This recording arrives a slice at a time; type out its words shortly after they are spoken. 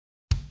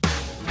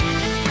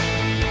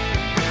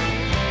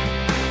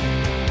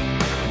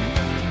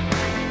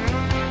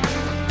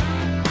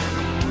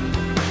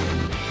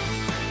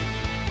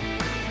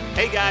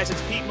guys?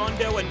 It's Pete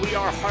Mundo, and we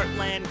are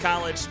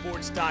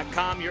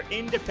HeartlandCollegeSports.com, your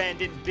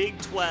independent Big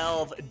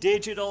 12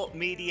 digital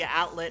media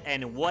outlet.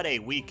 And what a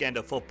weekend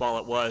of football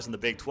it was in the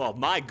Big 12.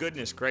 My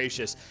goodness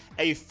gracious,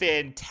 a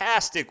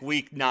fantastic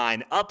Week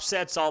 9.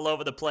 Upsets all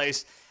over the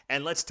place.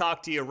 And let's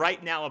talk to you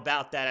right now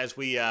about that as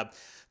we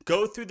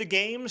go through the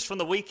games from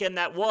the weekend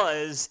that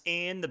was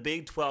in the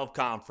Big 12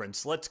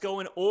 Conference. Let's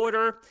go in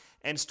order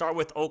and start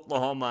with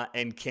Oklahoma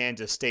and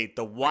Kansas State.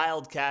 The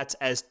Wildcats,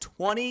 as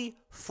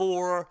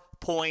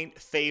 24-point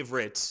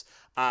favorites,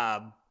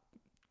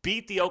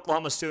 beat the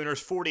Oklahoma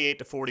Sooners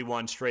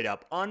 48-41 straight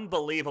up.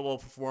 Unbelievable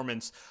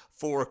performance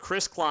for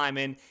Chris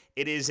Klieman.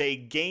 It is a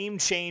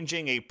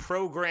game-changing, a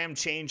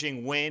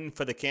program-changing win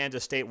for the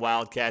Kansas State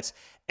Wildcats.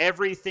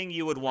 Everything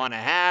you would want to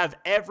have,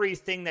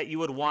 everything that you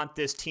would want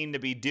this team to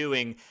be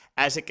doing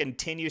as it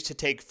continues to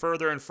take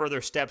further and further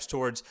steps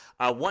towards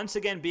once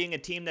again being a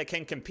team that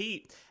can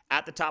compete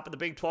at the top of the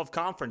Big 12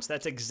 Conference.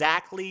 That's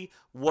exactly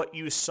what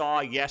you saw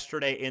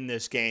yesterday in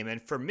this game.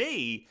 And for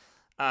me,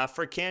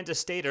 for Kansas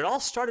State, it all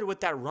started with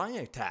that running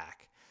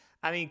attack.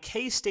 I mean,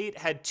 K-State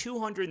had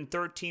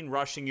 213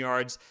 rushing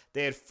yards.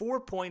 They had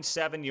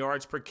 4.7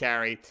 yards per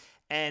carry,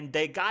 and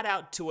they got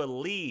out to a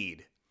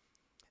lead.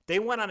 They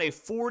went on a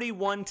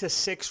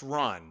 41-6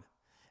 run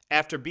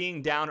after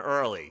being down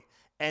early.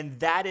 And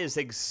that is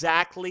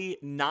exactly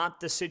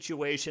not the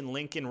situation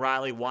Lincoln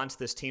Riley wants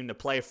this team to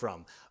play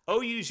from.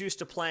 OU's used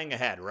to playing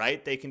ahead,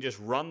 right? They can just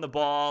run the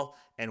ball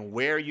and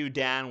wear you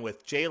down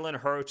with Jalen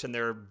Hurts and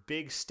their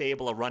big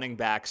stable of running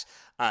backs.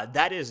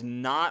 That is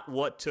not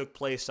what took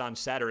place on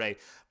Saturday.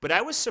 But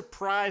I was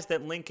surprised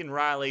that Lincoln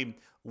Riley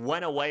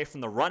went away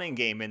from the running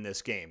game in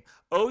this game.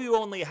 OU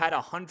only had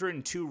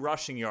 102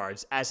 rushing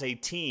yards as a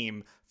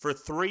team for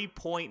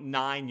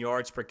 3.9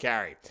 yards per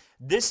carry.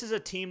 This is a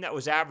team that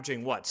was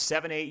averaging,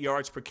 7-8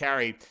 yards per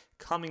carry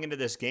coming into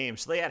this game.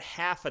 So they had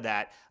half of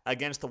that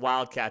against the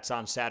Wildcats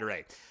on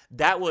Saturday.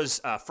 That was,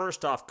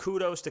 first off,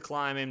 kudos to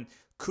Klieman,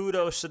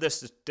 kudos to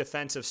this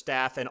defensive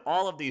staff and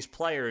all of these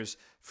players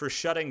for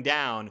shutting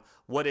down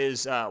what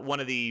is one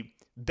of the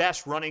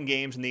best running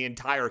games in the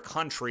entire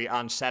country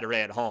on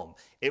Saturday at home.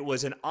 It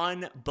was an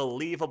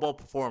unbelievable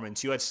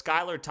performance. You had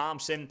Skylar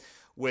Thompson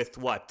with,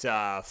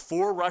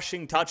 4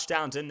 rushing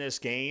touchdowns in this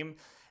game.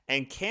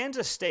 And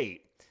Kansas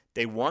State,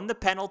 they won the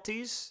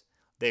penalties,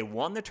 they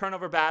won the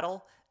turnover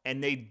battle,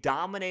 and they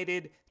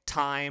dominated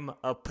time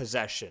of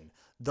possession.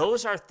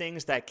 Those are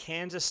things that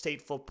Kansas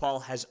State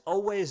football has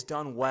always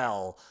done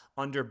well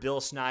under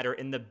Bill Snyder.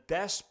 In the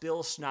best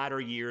Bill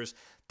Snyder years,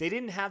 they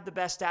didn't have the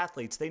best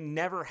athletes. They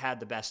never had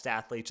the best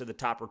athletes or the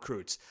top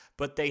recruits.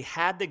 But they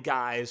had the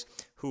guys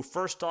who,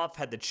 first off,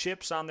 had the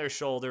chips on their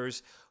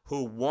shoulders,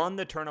 who won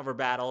the turnover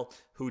battle,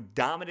 who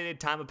dominated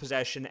time of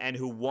possession, and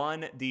who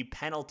won the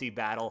penalty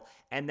battle.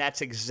 And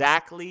that's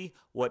exactly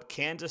what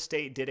Kansas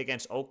State did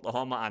against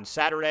Oklahoma on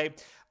Saturday,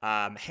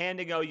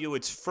 handing OU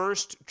its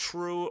first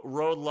true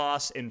road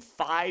loss in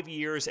 5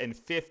 years and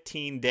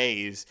 15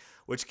 days,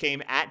 which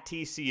came at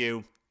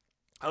TCU.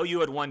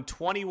 OU had won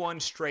 21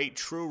 straight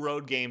true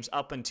road games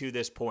up until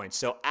this point.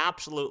 So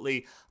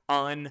absolutely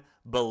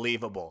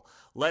unbelievable.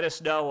 Let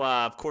us know,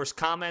 of course,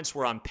 comments.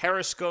 We're on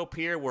Periscope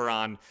here. We're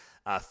on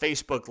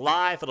Facebook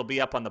Live. It'll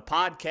be up on the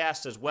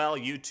podcast as well,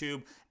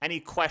 YouTube. Any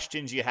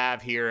questions you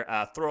have here,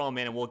 throw them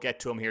in, and we'll get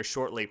to them here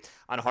shortly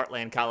on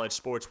Heartland College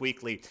Sports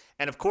Weekly.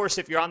 And, of course,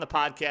 if you're on the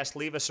podcast,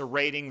 leave us a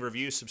rating,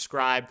 review,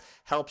 subscribe.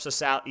 Helps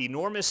us out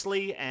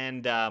enormously,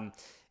 and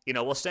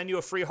we'll send you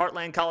a free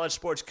Heartland College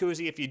Sports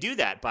koozie if you do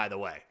that, by the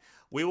way.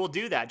 We will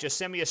do that. Just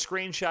send me a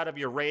screenshot of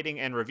your rating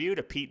and review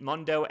to Pete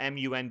Mundo,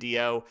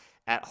 MUNDO,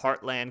 at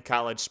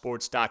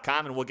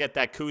HeartlandCollegeSports.com, and we'll get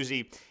that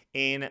koozie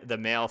in the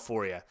mail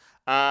for you.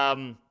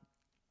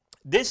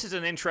 This is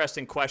an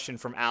interesting question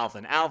from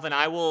Alvin. Alvin,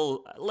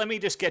 let me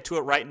just get to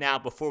it right now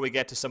before we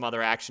get to some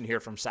other action here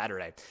from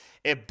Saturday.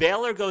 If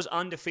Baylor goes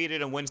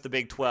undefeated and wins the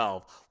Big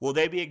 12, will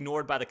they be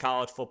ignored by the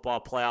college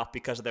football playoff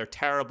because of their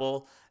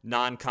terrible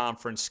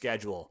non-conference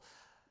schedule?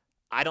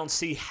 I don't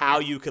see how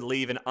you could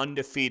leave an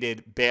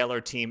undefeated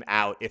Baylor team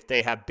out if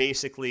they have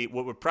basically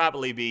what would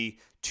probably be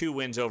 2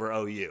 wins over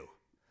OU.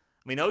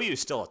 I mean, OU is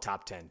still a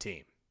top 10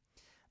 team.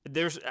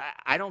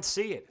 I don't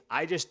see it.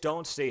 I just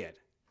don't see it.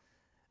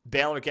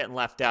 Baylor getting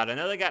left out. I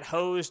know they got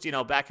hosed,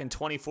 back in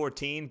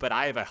 2014, but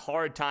I have a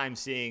hard time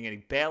seeing a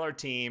Baylor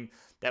team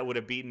that would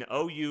have beaten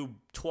OU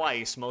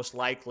twice, most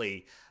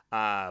likely,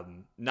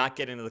 not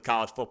get into the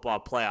college football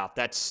playoff.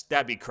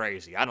 That'd be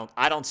crazy. I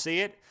don't see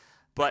it.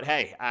 But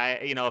hey,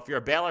 if you're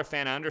a Baylor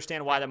fan, I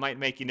understand why that might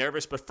make you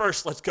nervous. But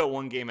first, let's go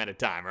one game at a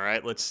time. All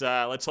right, let's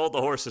hold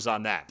the horses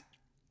on that.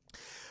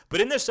 But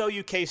in this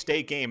OU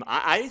K-State game,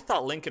 I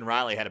thought Lincoln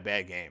Riley had a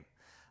bad game.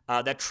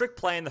 That trick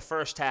play in the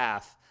first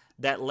half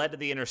that led to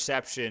the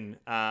interception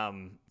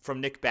from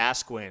Nick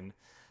Basquin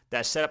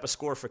that set up a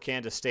score for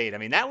Kansas State. I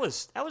mean, that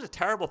was a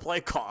terrible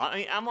play call. I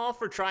mean, I'm all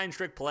for trying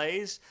trick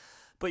plays,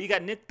 but you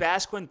got Nick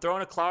Basquin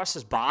throwing across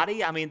his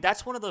body. I mean,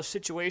 that's one of those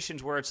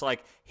situations where it's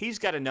like he's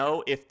got to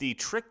know if the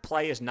trick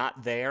play is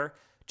not there,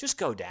 just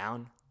go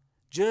down.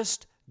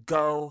 Just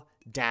go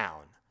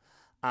down.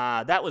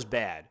 That was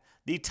bad.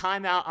 the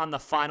timeout on the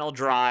final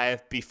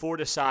drive before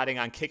deciding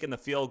on kicking the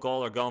field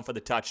goal or going for the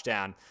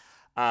touchdown.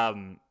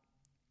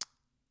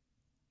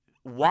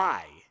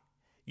 Why?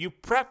 You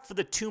prep for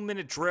the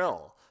 2-minute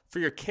drill for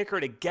your kicker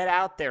to get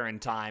out there in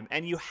time,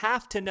 and you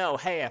have to know,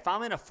 hey, if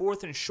I'm in a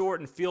 4th and short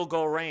and field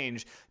goal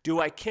range, do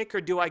I kick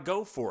or do I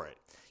go for it?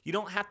 You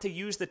don't have to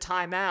use the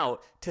timeout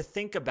to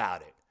think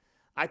about it.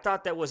 I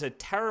thought that was a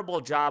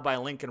terrible job by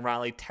Lincoln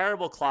Riley,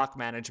 terrible clock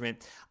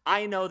management.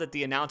 I know that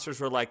the announcers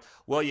were like,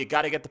 well, you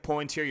got to get the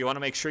points here. You want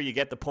to make sure you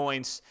get the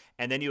points,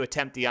 and then you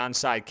attempt the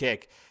onside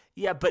kick.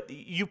 Yeah, but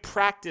you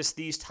practice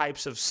these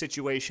types of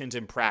situations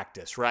in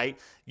practice, right?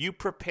 You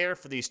prepare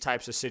for these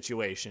types of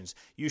situations.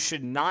 You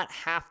should not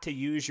have to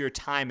use your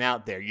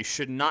timeout there. You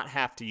should not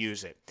have to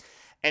use it.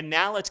 And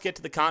now let's get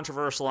to the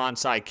controversial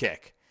onside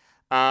kick.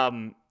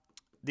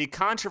 The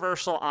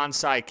controversial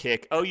onside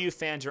kick, OU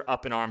fans are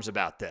up in arms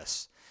about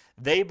this.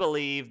 They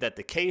believe that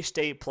the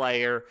K-State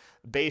player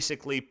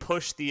basically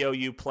pushed the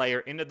OU player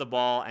into the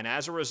ball, and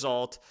as a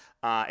result,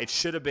 it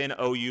should have been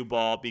OU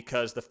ball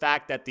because the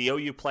fact that the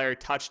OU player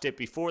touched it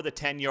before the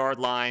 10-yard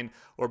line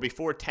or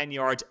before 10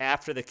 yards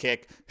after the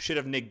kick should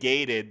have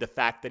negated the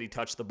fact that he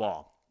touched the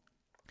ball.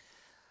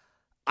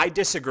 I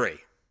disagree.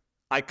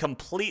 I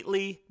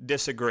completely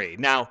disagree.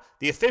 Now,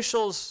 the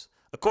officials,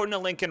 according to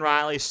Lincoln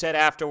Riley, said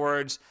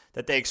afterwards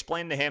that they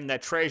explained to him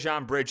that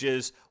Trajan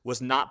Bridges was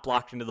not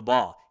blocked into the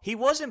ball. He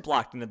wasn't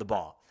blocked into the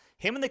ball.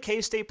 Him and the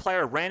K-State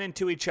player ran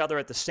into each other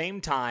at the same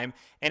time,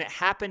 and it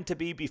happened to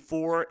be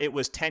before it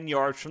was 10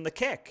 yards from the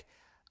kick.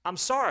 I'm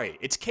sorry.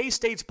 It's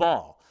K-State's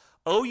ball.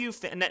 OU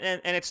and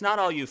it's not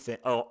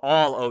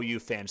all OU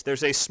fans.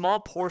 There's a small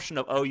portion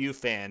of OU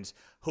fans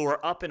who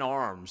are up in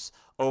arms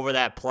over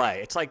that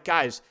play. It's like,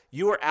 guys,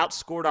 you were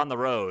outscored on the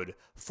road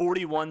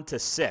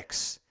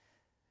 41-6.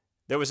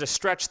 There was a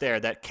stretch there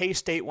that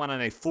K-State went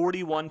on a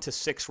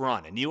 41-6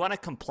 run, and you want to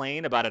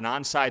complain about an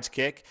onside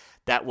kick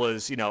that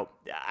was, a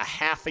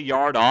half a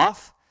yard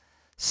off?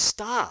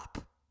 Stop.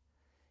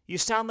 You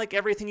sound like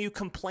everything you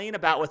complain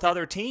about with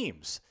other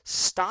teams.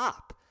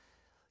 Stop.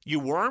 You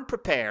weren't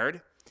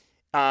prepared.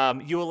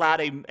 You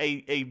allowed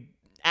a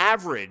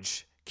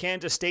average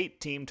Kansas State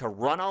team to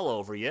run all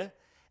over you,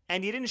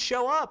 and you didn't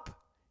show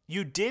up.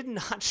 You did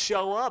not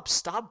show up.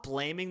 Stop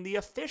blaming the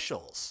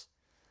officials.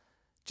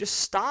 Just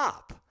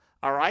stop.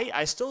 All right,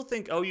 I still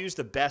think OU's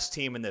the best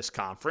team in this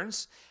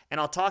conference,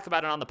 and I'll talk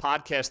about it on the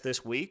podcast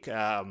this week,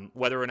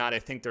 whether or not I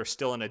think they're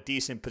still in a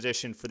decent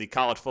position for the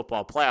college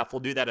football playoff.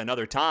 We'll do that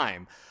another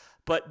time.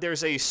 But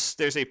there's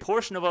a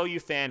portion of OU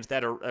fans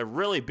that are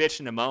really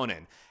bitching and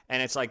moaning,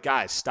 and it's like,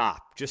 guys,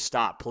 stop. Just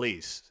stop,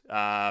 please.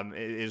 It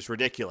is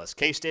ridiculous.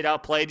 K-State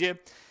outplayed you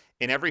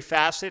in every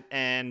facet,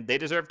 and they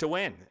deserve to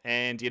win.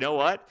 And you know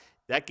what?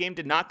 That game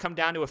did not come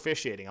down to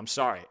officiating. I'm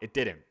sorry. It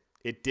didn't.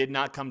 It did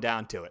not come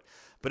down to it.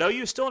 But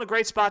OU is still in a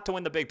great spot to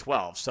win the Big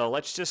 12, so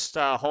let's just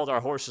hold our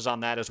horses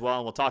on that as well,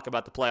 and we'll talk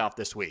about the playoff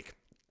this week.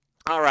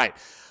 All right,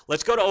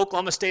 let's go to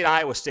Oklahoma State,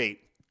 Iowa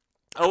State.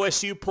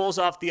 OSU pulls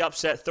off the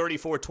upset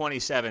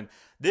 34-27.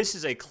 This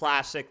is a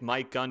classic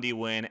Mike Gundy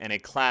win and a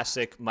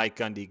classic Mike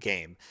Gundy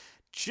game.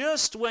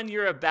 Just when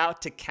you're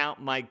about to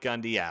count Mike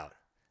Gundy out,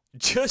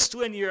 just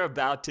when you're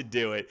about to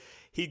do it,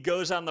 he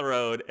goes on the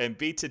road and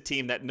beats a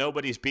team that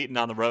nobody's beaten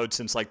on the road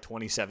since like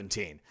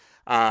 2017.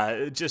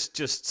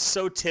 Just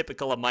so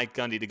typical of Mike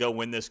Gundy to go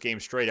win this game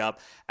straight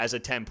up as a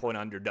 10-point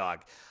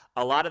underdog.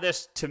 A lot of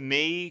this, to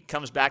me,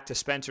 comes back to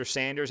Spencer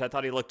Sanders. I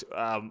thought he looked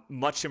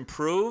much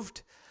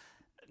improved.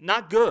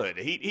 Not good.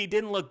 He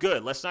didn't look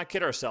good. Let's not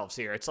kid ourselves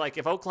here. It's like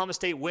if Oklahoma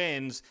State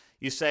wins,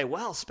 you say,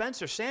 well,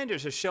 Spencer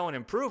Sanders is showing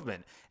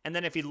improvement. And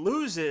then if he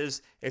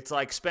loses, it's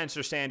like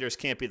Spencer Sanders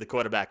can't be the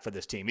quarterback for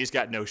this team. He's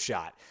got no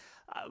shot.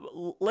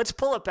 Let's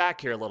pull it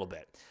back here a little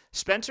bit.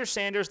 Spencer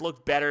Sanders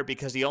looked better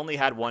because he only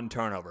had one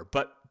turnover,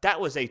 but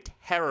that was a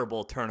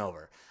terrible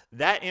turnover.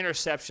 That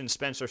interception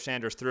Spencer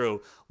Sanders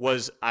threw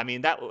was,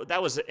 that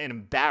was an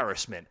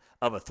embarrassment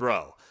of a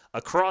throw.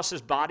 Across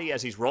his body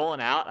as he's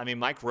rolling out,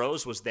 Mike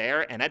Rose was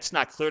there, and it's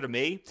not clear to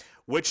me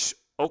which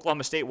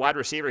Oklahoma State wide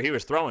receiver he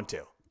was throwing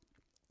to.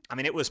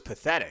 It was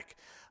pathetic.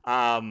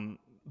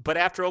 But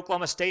after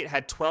Oklahoma State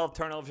had 12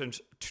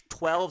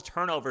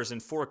 turnovers in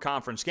 4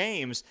 conference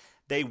games,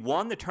 they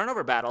won the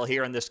turnover battle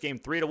here in this game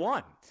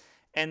 3-1.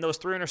 And those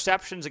 3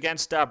 interceptions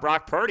against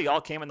Brock Purdy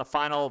all came in the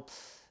final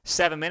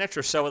 7 minutes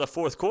or so of the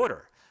fourth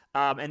quarter.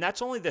 And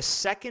that's only the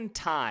second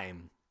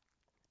time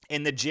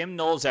in the Jim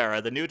Knowles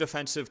era, the new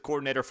defensive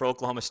coordinator for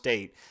Oklahoma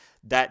State,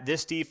 that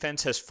this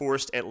defense has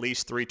forced at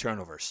least 3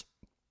 turnovers.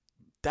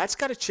 That's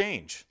got to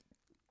change.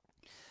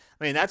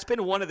 That's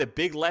been one of the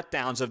big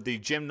letdowns of the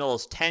Jim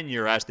Knowles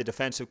tenure as the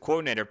defensive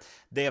coordinator.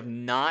 They have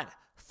not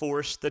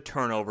forced the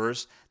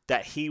turnovers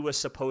that he was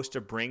supposed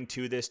to bring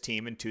to this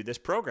team and to this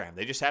program.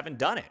 They just haven't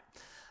done it.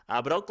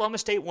 But Oklahoma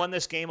State won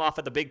this game off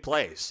of the big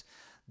plays.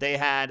 They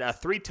had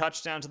 3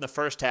 touchdowns in the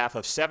first half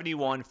of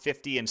 71,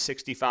 50, and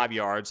 65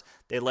 yards.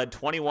 They led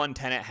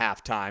 21-10 at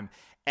halftime.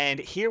 And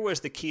here was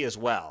the key as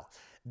well.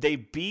 They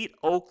beat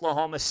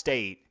Oklahoma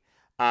State.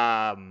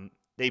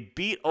 They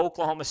beat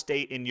Oklahoma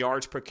State in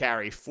yards per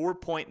carry,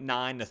 4.9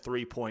 to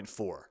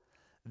 3.4.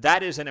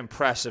 That is an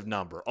impressive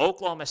number.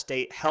 Oklahoma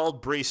State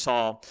held Breece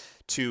Hall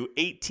to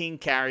 18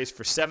 carries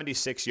for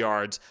 76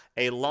 yards,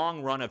 a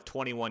long run of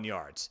 21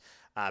 yards.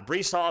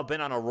 Breece Hall had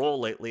been on a roll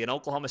lately, and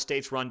Oklahoma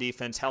State's run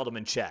defense held him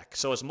in check.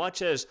 So as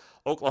much as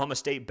Oklahoma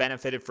State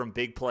benefited from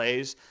big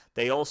plays,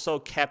 they also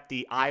kept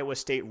the Iowa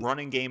State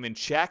running game in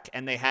check,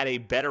 and they had a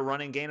better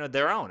running game of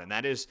their own, and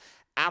that is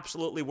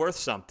absolutely worth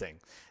something.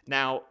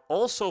 Now,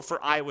 also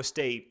for Iowa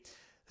State,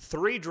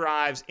 3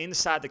 drives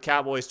inside the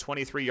Cowboys'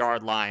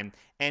 23-yard line,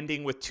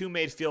 ending with 2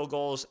 made field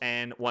goals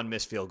and 1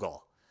 missed field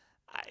goal.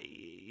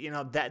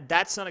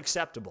 That's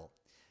unacceptable.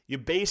 You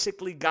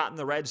basically got in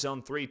the red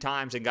zone 3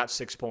 times and got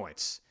 6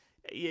 points.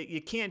 You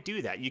can't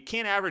do that. You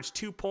can't average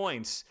 2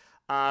 points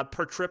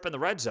per trip in the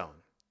red zone.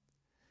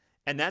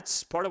 And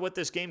that's part of what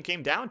this game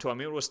came down to. I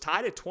mean, it was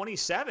tied at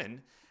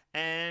 27,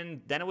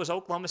 and then it was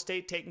Oklahoma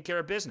State taking care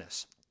of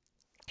business.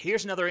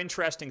 Here's another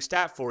interesting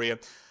stat for you.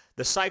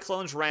 The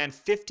Cyclones ran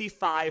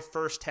 55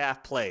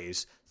 first-half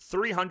plays,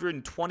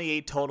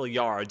 328 total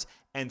yards,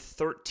 and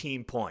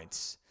 13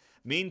 points.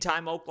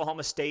 Meantime,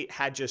 Oklahoma State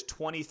had just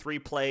 23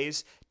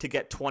 plays to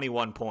get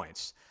 21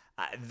 points.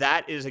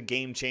 That is a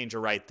game changer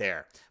right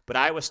there. But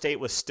Iowa State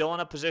was still in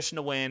a position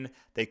to win.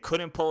 They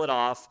couldn't pull it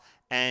off.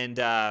 And,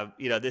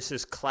 this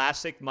is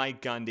classic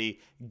Mike Gundy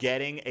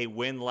getting a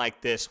win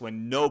like this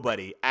when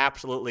nobody,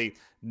 absolutely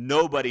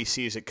nobody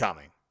sees it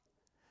coming.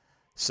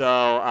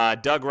 So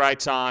Doug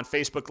writes on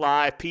Facebook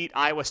Live, Pete,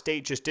 Iowa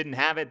State just didn't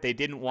have it. They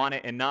didn't want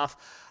it enough.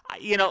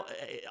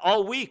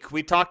 All week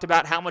we talked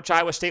about how much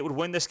Iowa State would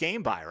win this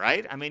game by,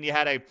 right? I mean, you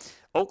had a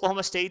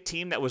Oklahoma State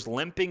team that was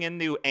limping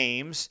into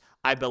Ames.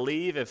 I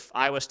believe, if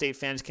Iowa State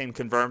fans can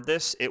confirm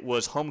this, it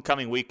was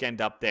homecoming weekend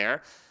up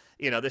there.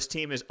 This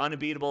team is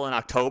unbeatable in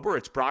October.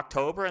 It's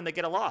Brocktober, and they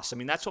get a loss. I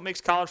mean, that's what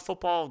makes college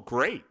football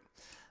great.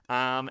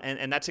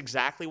 And that's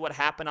exactly what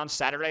happened on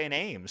Saturday in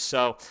Ames.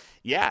 So,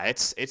 yeah,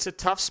 it's a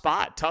tough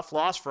spot, tough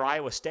loss for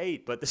Iowa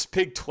State, but this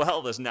Big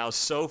 12 is now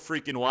so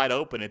freaking wide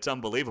open. It's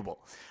unbelievable.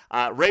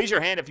 Raise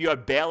your hand if you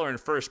have Baylor in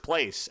first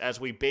place as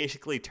we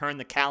basically turn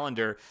the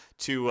calendar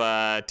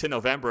to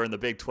November in the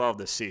Big 12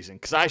 this season,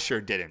 because I sure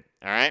didn't,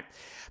 all right?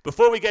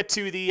 Before we get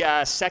to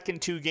the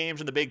second 2 games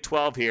in the Big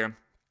 12 here,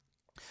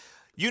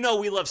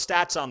 we love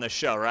stats on this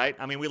show, right?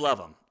 I mean, we love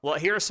them. Well,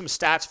 here are some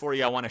stats for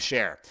you I want to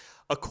share.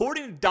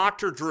 According to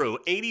Dr. Drew,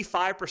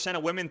 85%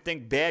 of women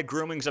think bad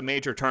grooming is a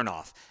major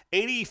turnoff.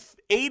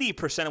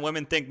 80% of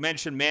women think men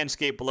should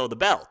manscape below the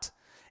belt.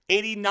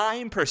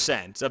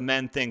 89% of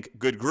men think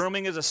good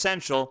grooming is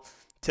essential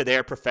to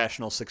their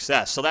professional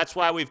success. So that's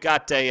why we've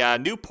got a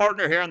new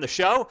partner here on the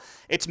show.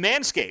 It's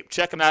Manscaped.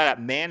 Check them out at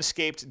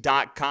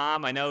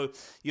manscaped.com. I know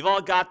you've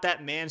all got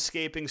that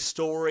manscaping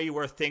story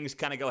where things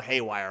kind of go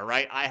haywire,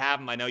 right? I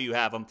have them. I know you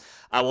have them.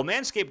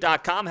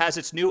 Manscaped.com has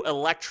its new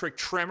electric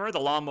trimmer,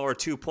 the Lawnmower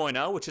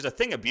 2.0, which is a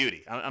thing of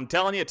beauty. I'm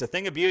telling you, it's a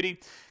thing of beauty.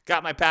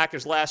 Got my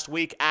package last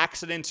week.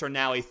 Accidents are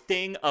now a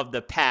thing of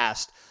the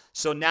past.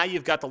 So now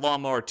you've got the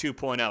Lawnmower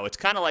 2.0. It's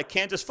kind of like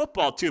Kansas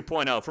football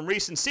 2.0 from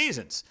recent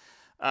seasons.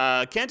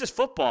 Kansas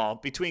football,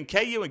 between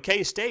KU and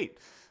K-State,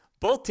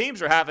 both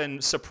teams are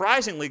having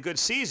surprisingly good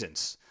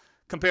seasons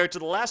compared to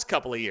the last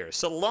couple of years.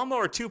 So the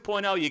Lawnmower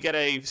 2.0, you get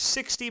a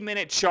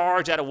 60-minute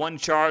charge out of one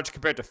charge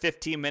compared to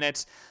 15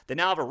 minutes. They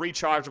now have a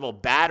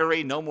rechargeable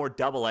battery, no more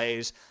double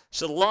A's.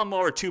 So the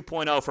Lawnmower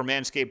 2.0 from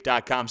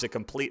Manscaped.com is a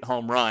complete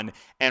home run.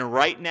 And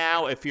right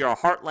now, if you're a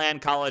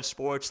Heartland College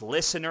Sports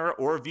listener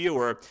or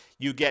viewer,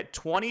 you get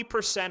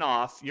 20%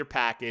 off your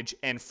package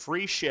and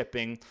free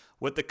shipping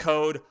with the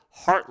code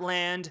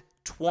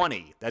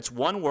Heartland20. That's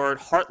one word,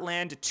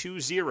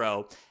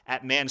 Heartland20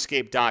 at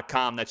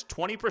Manscaped.com. That's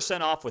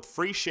 20% off with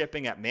free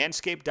shipping at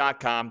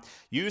Manscaped.com.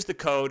 Use the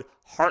code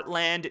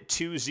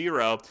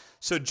Heartland20.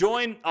 So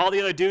join all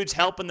the other dudes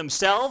helping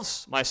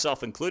themselves,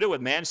 myself included,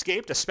 with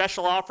Manscaped. A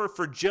special offer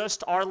for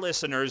just our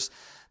listeners.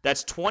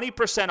 That's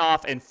 20%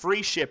 off and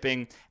free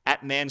shipping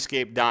at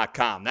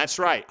Manscaped.com. That's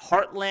right,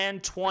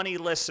 Heartland20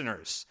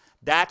 listeners.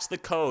 That's the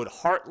code,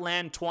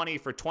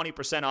 Heartland20 for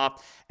 20%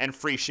 off and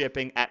free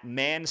shipping at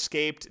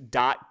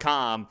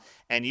Manscaped.com.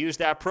 And use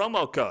that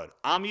promo code.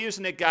 I'm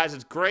using it, guys.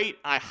 It's great.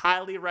 I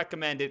highly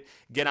recommend it.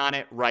 Get on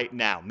it right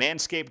now.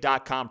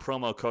 Manscaped.com,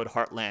 promo code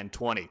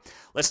Heartland20.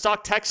 Let's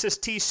talk Texas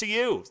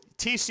TCU.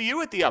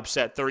 TCU at the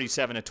upset,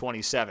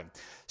 37-27.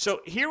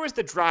 So here was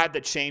the drive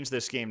that changed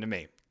this game to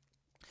me.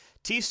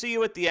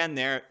 TCU at the end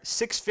there,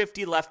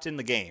 6:50 left in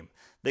the game.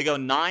 They go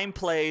 9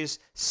 plays,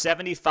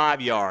 75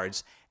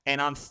 yards. And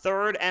on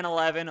 3rd and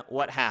 11,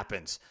 what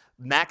happens?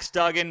 Max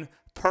Duggan,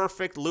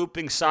 perfect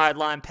looping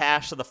sideline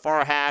pass to the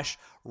far hash,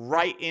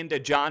 right into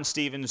John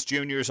Stevens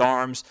Jr.'s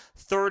arms.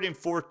 3rd and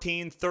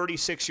 14,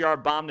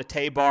 36-yard bomb to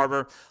Tay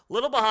Barber.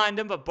 Little behind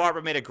him, but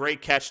Barber made a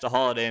great catch to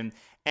haul it in.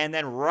 And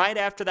then right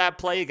after that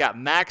play, you got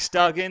Max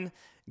Duggan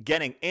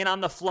getting in on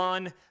the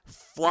flun,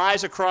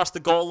 flies across the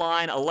goal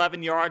line,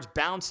 11 yards,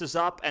 bounces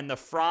up, and the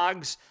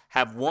Frogs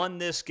have won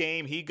this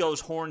game. He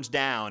goes horns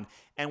down.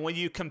 And when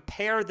you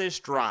compare this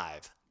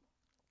drive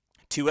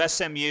to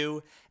SMU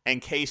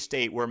and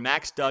K-State, where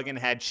Max Duggan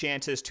had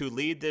chances to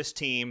lead this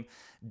team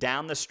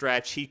down the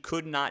stretch, he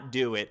could not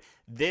do it.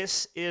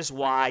 This is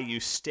why you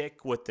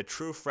stick with the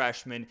true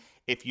freshman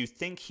if you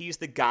think he's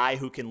the guy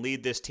who can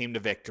lead this team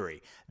to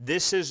victory.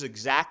 This is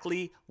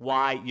exactly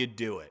why you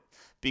do it.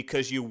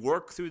 Because you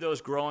work through those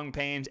growing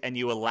pains and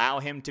you allow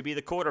him to be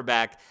the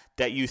quarterback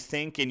that you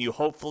think and you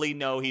hopefully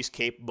know he's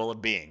capable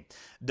of being.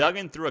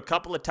 Duggan threw a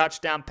couple of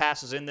touchdown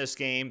passes in this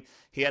game.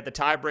 He had the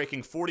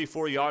tie-breaking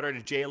 44-yarder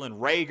to Jalen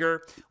Reagor,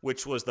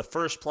 which was the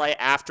first play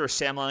after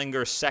Sam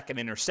Ehlinger's second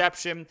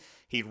interception.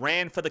 He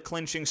ran for the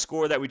clinching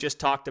score that we just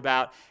talked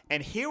about.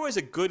 And here was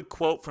a good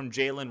quote from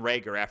Jalen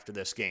Reagor after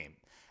this game.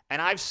 And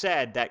I've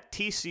said that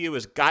TCU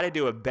has got to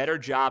do a better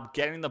job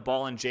getting the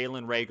ball in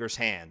Jalen Reagor's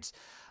hands.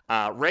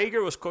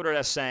 Reagor was quoted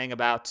as saying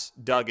about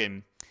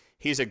Duggan,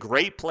 he's a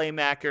great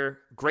playmaker,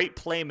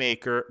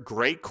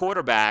 great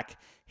quarterback.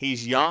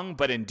 He's young,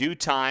 but in due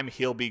time,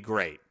 he'll be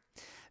great.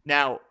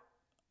 Now,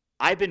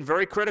 I've been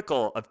very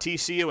critical of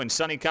TCU and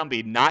Sonny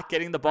Cumbie not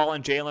getting the ball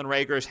in Jalen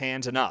Reagor's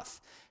hands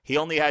enough. He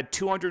only had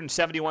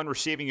 271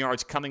 receiving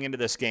yards coming into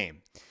this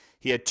game.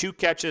 He had 2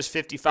 catches,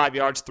 55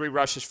 yards, 3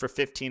 rushes for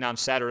 15 on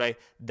Saturday.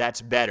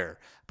 That's better.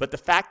 But the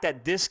fact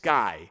that this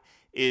guy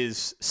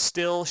is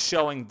still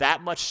showing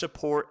that much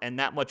support and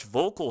that much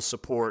vocal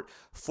support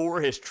for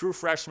his true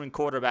freshman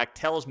quarterback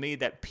tells me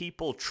that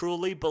people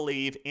truly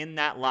believe in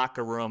that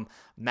locker room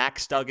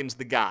Max Duggan's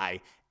the guy,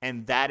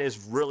 and that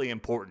is really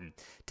important.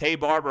 Tay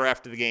Barber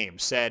after the game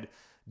said,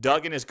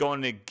 Duggan is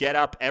going to get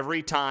up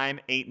every time.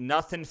 Ain't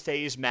nothing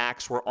phase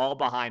Max. We're all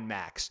behind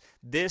Max.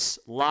 This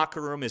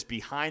locker room is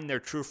behind their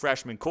true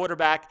freshman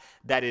quarterback.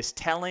 That is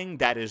telling,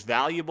 that is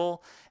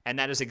valuable, and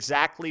that is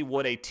exactly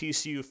what a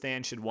TCU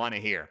fan should want to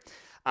hear.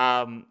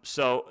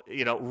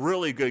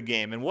 Really good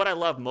game. And what I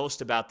love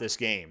most about this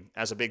game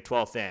as a Big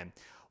 12 fan,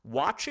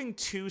 watching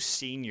 2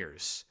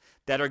 seniors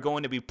that are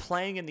going to be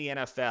playing in the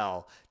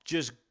NFL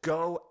just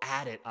go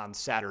at it on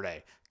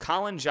Saturday.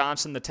 Colin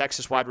Johnson, the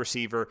Texas wide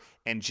receiver,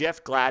 and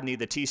Jeff Gladney,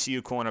 the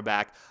TCU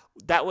cornerback.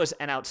 That was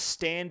an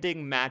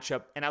outstanding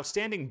matchup, an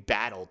outstanding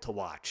battle to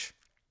watch.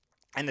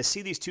 And to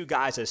see these 2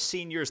 guys as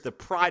seniors, the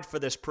pride for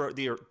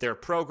their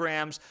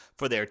programs,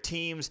 for their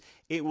teams,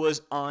 it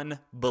was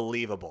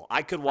unbelievable.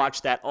 I could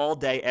watch that all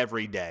day,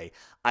 every day.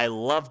 I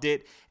loved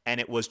it, and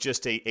it was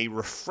just a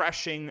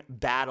refreshing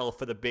battle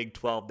for the Big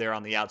 12 there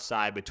on the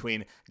outside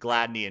between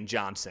Gladney and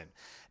Johnson.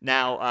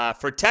 Now,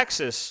 for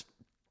Texas,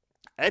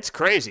 it's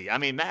crazy. I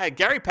mean,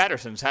 Gary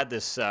Patterson's had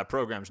this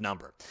program's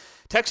number.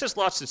 Texas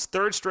lost its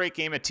 3rd straight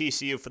game at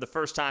TCU for the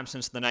first time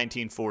since the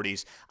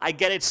 1940s. I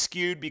get it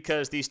skewed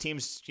because these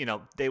teams,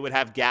 they would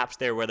have gaps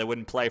there where they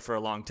wouldn't play for a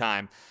long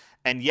time.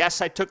 And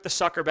yes, I took the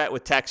sucker bet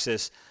with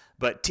Texas,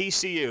 but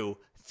TCU,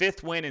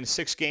 5th win in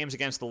 6 games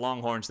against the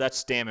Longhorns,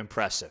 that's damn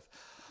impressive.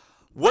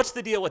 What's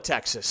the deal with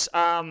Texas?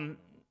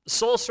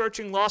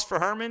 Soul-searching loss for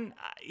Herman?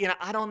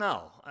 I don't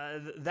know.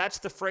 That's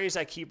the phrase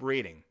I keep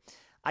reading.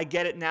 I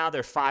get it now.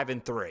 They're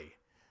 5-3.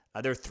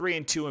 They're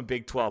 3-2 in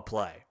Big 12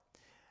 play.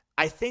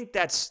 I think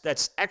that's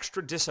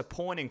extra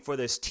disappointing for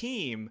this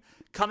team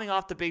coming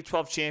off the Big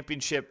 12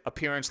 championship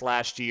appearance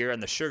last year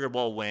and the Sugar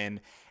Bowl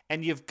win,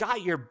 and you've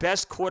got your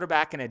best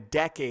quarterback in a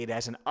decade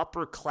as an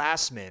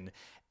upperclassman,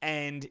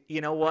 and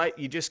you know what?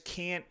 You just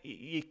can't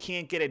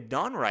get it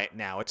done right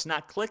now. It's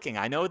not clicking.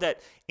 I know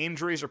that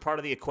injuries are part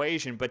of the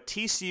equation, but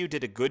TCU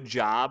did a good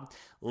job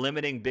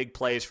limiting big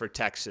plays for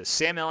Texas.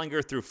 Sam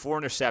Ehlinger threw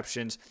 4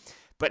 interceptions,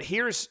 but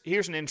here's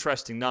an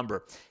interesting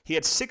number. He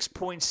had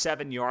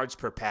 6.7 yards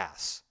per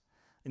pass.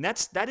 And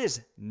that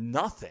is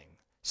nothing,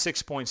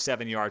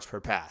 6.7 yards per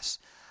pass.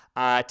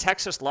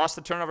 Texas lost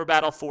the turnover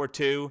battle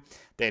 4-2.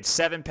 They had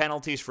 7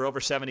 penalties for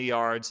over 70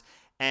 yards.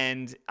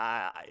 And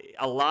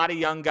a lot of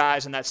young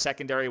guys in that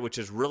secondary, which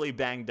is really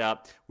banged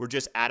up, were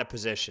just out of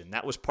position.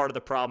 That was part of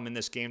the problem in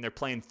this game. They're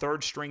playing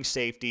 3rd-string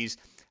safeties.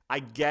 I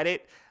get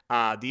it.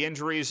 The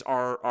injuries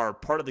are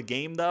part of the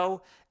game,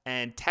 though.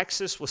 And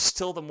Texas was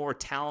still the more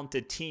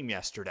talented team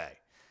yesterday.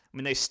 I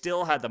mean, they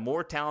still had the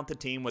more talented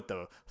team with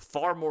the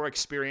far more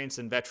experienced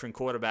and veteran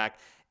quarterback,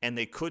 and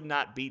they could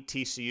not beat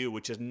TCU,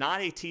 which is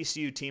not a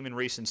TCU team in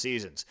recent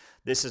seasons.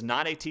 This is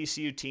not a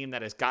TCU team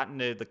that has gotten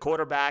to the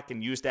quarterback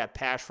and used that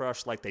pass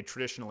rush like they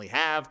traditionally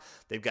have.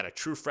 They've got a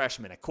true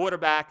freshman at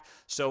quarterback,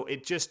 so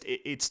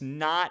it's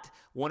not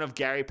one of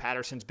Gary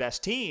Patterson's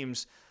best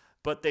teams,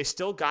 but they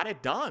still got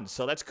it done.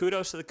 So that's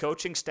kudos to the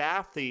coaching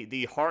staff,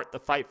 the heart, the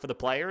fight for the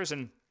players,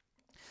 and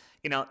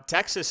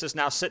Texas is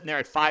now sitting there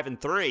at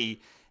 5-3.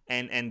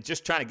 And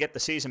just trying to get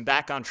the season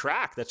back on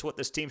track. That's what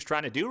this team's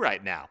trying to do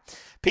right now.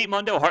 Pete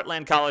Mundo,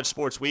 Heartland College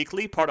Sports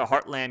Weekly, part of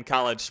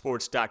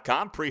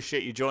HeartlandCollegeSports.com.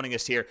 Appreciate you joining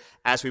us here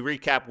as we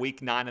recap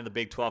Week 9 of the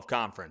Big 12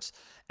 Conference.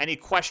 Any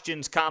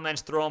questions,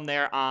 comments, throw them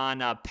there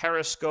on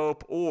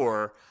Periscope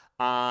or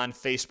on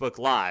Facebook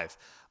Live.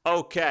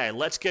 Okay,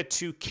 let's get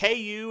to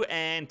KU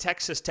and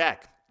Texas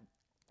Tech.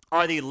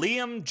 Are the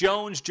Liam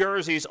Jones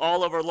jerseys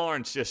all over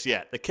Lawrence just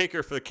yet? The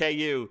kicker for the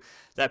KU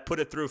that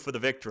put it through for the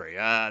victory.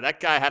 That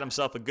guy had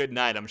himself a good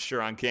night, I'm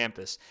sure, on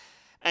campus.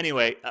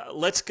 Anyway,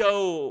 let's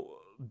go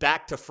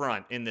back to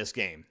front in this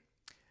game.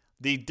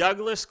 The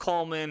Douglas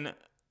Coleman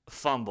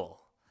fumble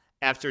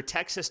after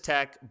Texas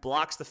Tech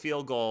blocks the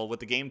field goal with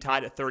the game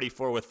tied at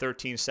 34 with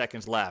 13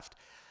 seconds left.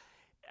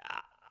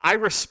 I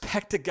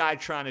respect a guy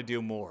trying to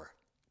do more.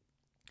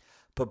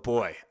 But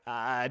boy,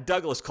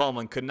 Douglas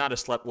Coleman could not have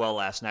slept well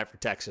last night for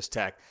Texas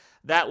Tech.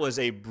 That was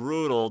a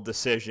brutal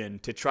decision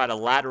to try to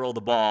lateral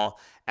the ball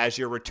as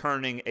you're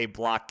returning a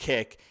block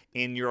kick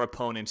in your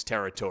opponent's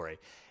territory.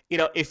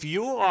 If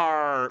you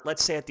are,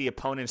 let's say, at the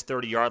opponent's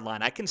 30-yard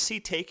line, I can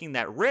see taking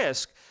that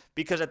risk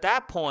because at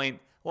that point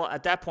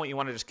you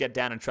want to just get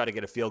down and try to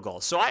get a field goal.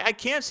 So I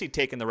can't see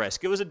taking the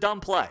risk. It was a dumb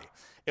play.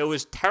 It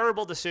was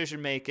terrible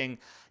decision-making.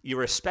 You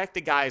respect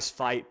the guy's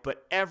fight,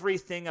 but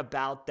everything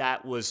about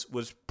that was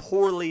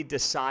poorly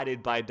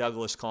decided by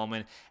Douglas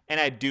Coleman, and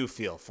I do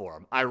feel for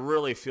him. I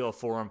really feel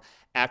for him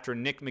after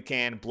Nick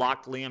McCann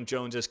blocked Liam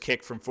Jones's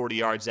kick from 40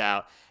 yards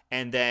out,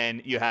 and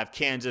then you have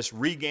Kansas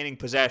regaining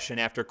possession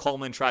after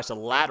Coleman tries to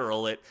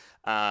lateral it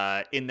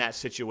in that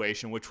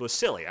situation, which was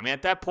silly. I mean,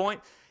 at that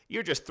point,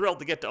 you're just thrilled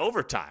to get to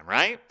overtime,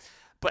 right?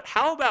 But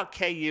how about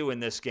KU in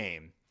this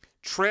game?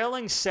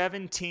 Trailing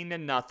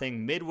 17-0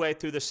 midway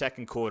through the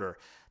second quarter.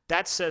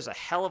 That says a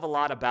hell of a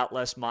lot about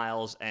Les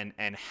Miles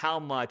and how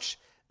much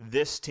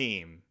this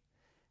team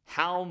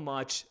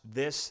fights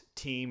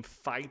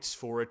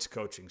for its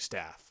coaching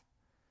staff.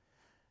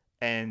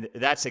 And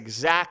that's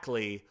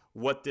exactly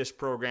what this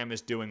program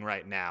is doing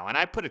right now. And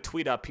I put a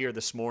tweet up here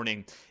this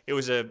morning. It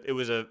was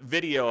a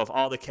video of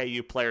all the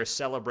KU players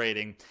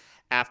celebrating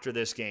after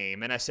this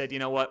game. And I said, you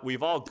know what?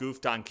 We've all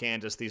goofed on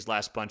Kansas these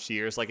last bunch of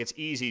years. Like, it's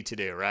easy to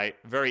do, right?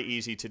 Very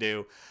easy to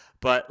do.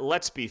 But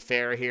let's be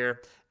fair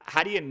here.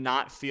 How do you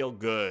not feel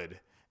good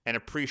and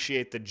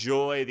appreciate the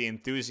joy, the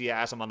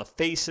enthusiasm on the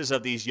faces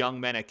of these young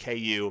men at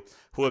KU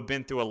who have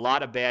been through a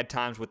lot of bad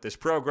times with this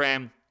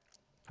program,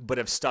 but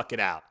have stuck it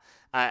out?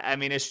 I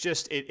mean, it's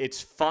just,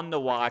 it's fun to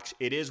watch.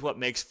 It is what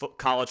makes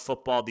college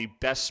football the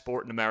best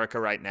sport in America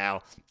right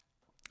now.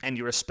 And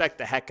you respect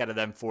the heck out of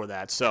them for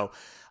that. So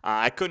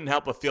I couldn't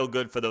help but feel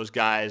good for those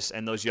guys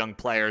and those young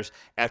players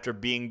after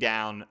being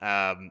down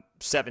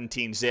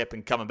 17-zip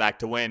and coming back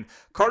to win.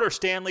 Carter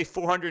Stanley,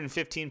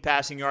 415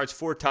 passing yards,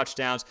 4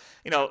 touchdowns.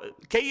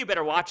 KU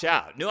better watch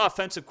out. New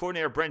offensive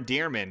coordinator Brent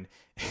Dearman,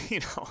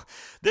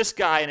 this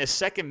guy in his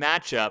second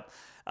matchup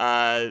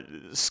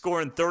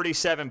scoring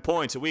 37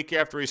 points a week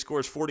after he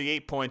scores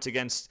 48 points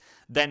against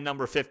then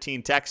number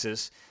 15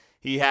 Texas.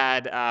 He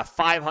had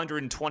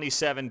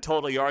 527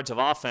 total yards of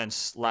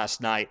offense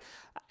last night.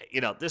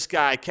 This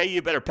guy,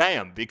 KU better pay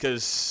him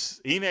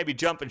because he may be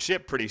jumping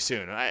ship pretty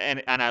soon.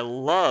 And I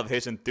love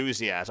his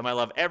enthusiasm. I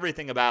love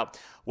everything about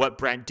what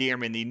Brent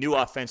Dearman, the new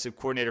offensive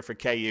coordinator for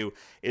KU,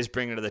 is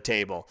bringing to the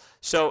table.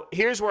 So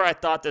here's where I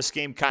thought this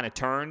game kind of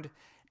turned.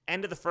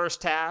 End of the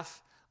first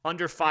half,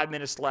 under 5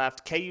 minutes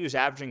left. KU's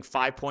averaging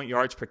 5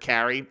 yards per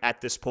carry at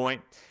this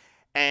point.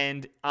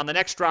 And on the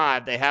next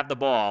drive, they have the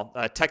ball.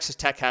 Texas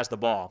Tech has the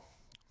ball.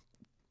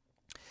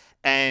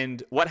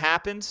 And what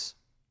happens?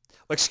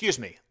 Well, excuse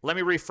me. Let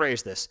me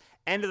rephrase this.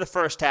 End of the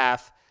first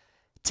half,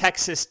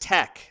 Texas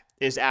Tech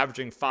is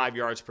averaging 5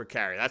 yards per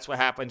carry. That's what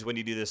happens when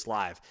you do this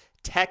live.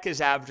 Tech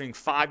is averaging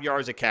 5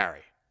 yards a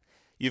carry.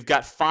 You've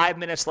got 5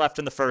 minutes left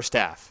in the first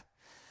half.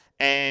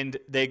 And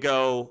they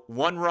go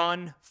 1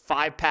 run,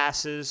 5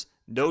 passes,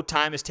 no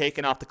time is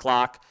taken off the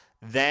clock.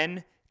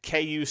 Then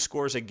KU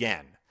scores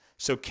again.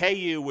 So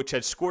KU, which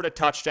had scored a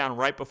touchdown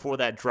right before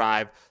that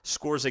drive,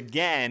 scores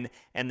again,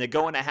 and they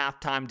go into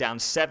halftime down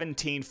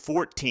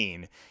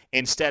 17-14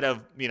 instead of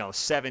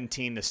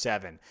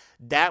 17-7.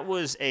 That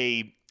was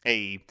a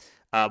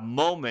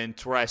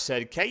moment where I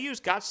said KU's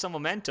got some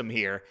momentum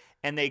here,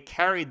 and they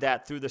carried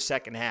that through the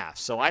second half.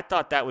 So I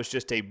thought that was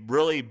just a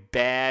really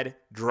bad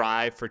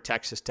drive for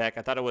Texas Tech.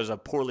 I thought it was a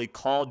poorly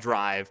called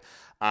drive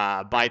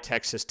by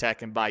Texas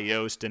Tech and by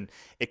Yost, and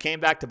it came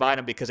back to bite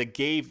them because it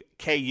gave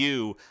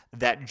KU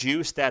that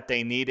juice that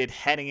they needed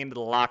heading into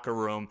the locker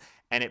room,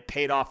 and it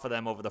paid off for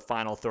them over the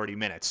final 30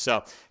 minutes.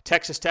 So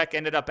Texas Tech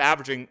ended up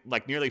averaging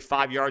like nearly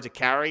 5 yards a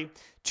carry,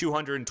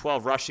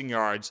 212 rushing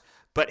yards.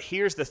 But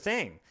here's the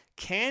thing.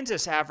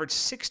 Kansas averaged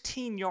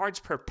 16 yards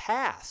per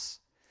pass.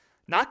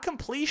 Not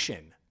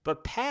completion,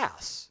 but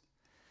pass.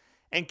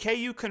 And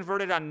KU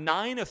converted on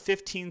 9 of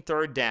 15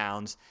 third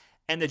downs,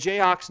 and the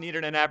Jayhawks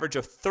needed an average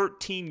of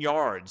 13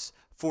 yards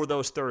for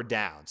those third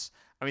downs.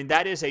 I mean,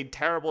 that is a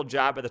terrible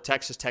job of the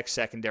Texas Tech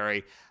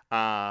secondary,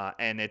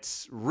 and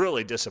it's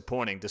really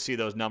disappointing to see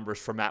those numbers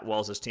for Matt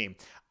Wells' team.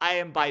 I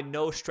am by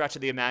no stretch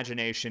of the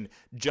imagination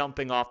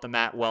jumping off the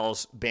Matt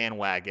Wells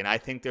bandwagon. I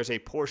think there's a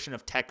portion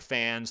of Tech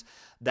fans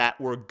that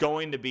were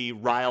going to be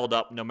riled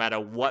up no matter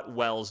what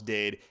Wells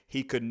did.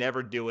 He could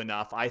never do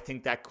enough. I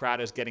think that crowd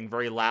is getting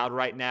very loud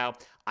right now.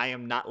 I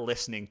am not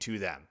listening to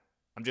them.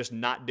 I'm just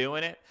not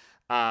doing it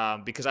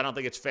because I don't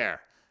think it's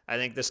fair. I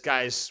think this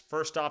guy's,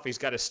 first off, he's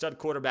got his stud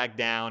quarterback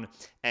down,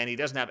 and he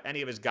doesn't have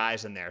any of his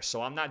guys in there.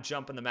 So I'm not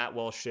jumping the Matt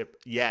Wells ship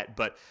yet,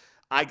 but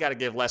I got to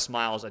give Les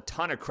Miles a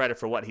ton of credit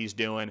for what he's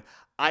doing.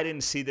 I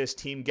didn't see this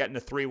team getting to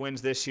 3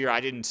 wins this year.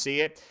 I didn't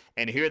see it.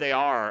 And here they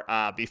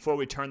are before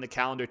we turn the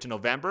calendar to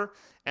November,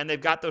 and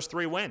they've got those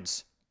 3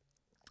 wins.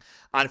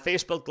 On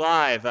Facebook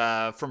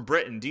Live from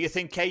Britain, do you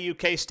think KU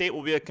K-State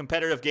will be a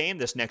competitive game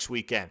this next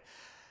weekend?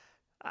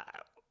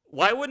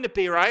 Why wouldn't it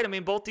be, right? I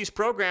mean, both these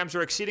programs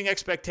are exceeding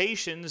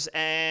expectations,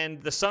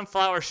 and the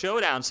Sunflower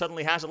Showdown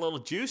suddenly has a little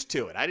juice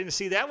to it. I didn't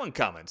see that one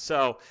coming.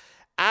 So,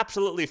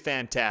 absolutely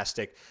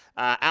fantastic.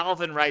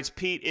 Alvin writes,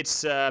 Pete,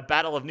 it's a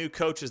battle of new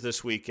coaches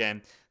this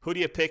weekend. Who do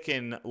you pick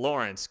in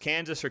Lawrence,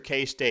 Kansas or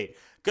K-State?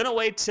 Gonna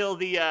wait till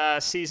the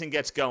season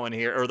gets going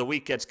here, or the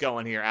week gets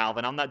going here,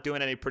 Alvin. I'm not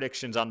doing any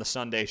predictions on the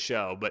Sunday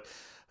show, but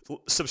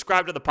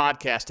subscribe to the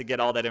podcast to get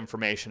all that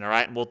information, all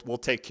right? And we'll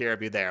take care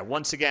of you there.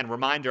 Once again,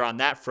 reminder on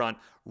that front,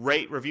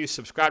 rate, review,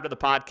 subscribe to the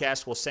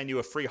podcast. We'll send you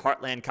a free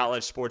Heartland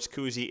College Sports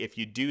koozie. If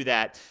you do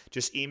that,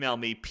 just email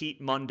me, Pete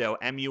Mundo,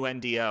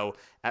 M-U-N-D-O,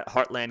 at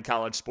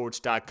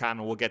heartlandcollegesports.com,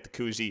 and we'll get the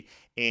koozie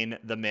in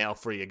the mail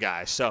for you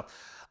guys. So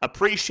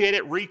appreciate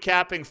it.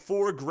 Recapping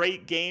 4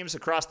 great games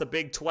across the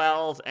Big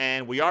 12,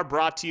 and we are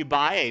brought to you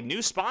by a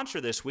new sponsor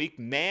this week,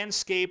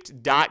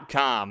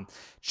 Manscaped.com.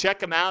 Check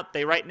them out.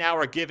 They right now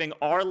are giving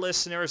our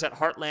listeners at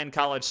Heartland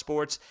College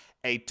Sports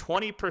a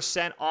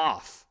 20%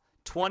 off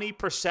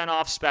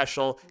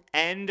special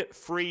and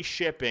free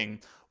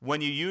shipping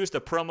when you use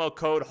the promo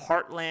code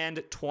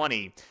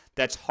Heartland20.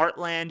 That's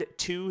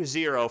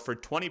Heartland20 for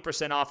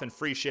 20% off and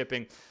free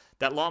shipping.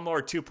 That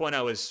Lawnmower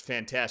 2.0 is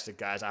fantastic,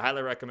 guys. I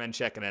highly recommend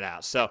checking it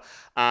out. So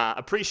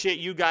appreciate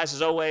you guys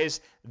as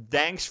always.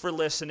 Thanks for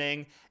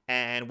listening,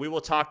 and we will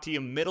talk to you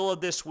middle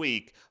of this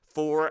week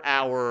for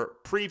our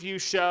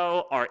preview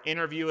show. Our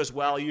interview as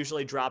well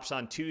usually drops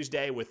on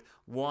Tuesday with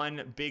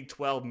one Big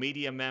 12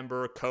 media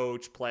member,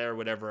 coach, player,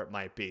 whatever it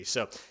might be.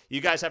 So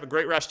you guys have a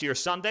great rest of your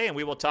Sunday, and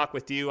we will talk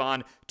with you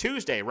on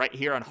Tuesday right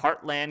here on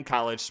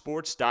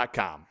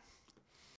HeartlandCollegeSports.com.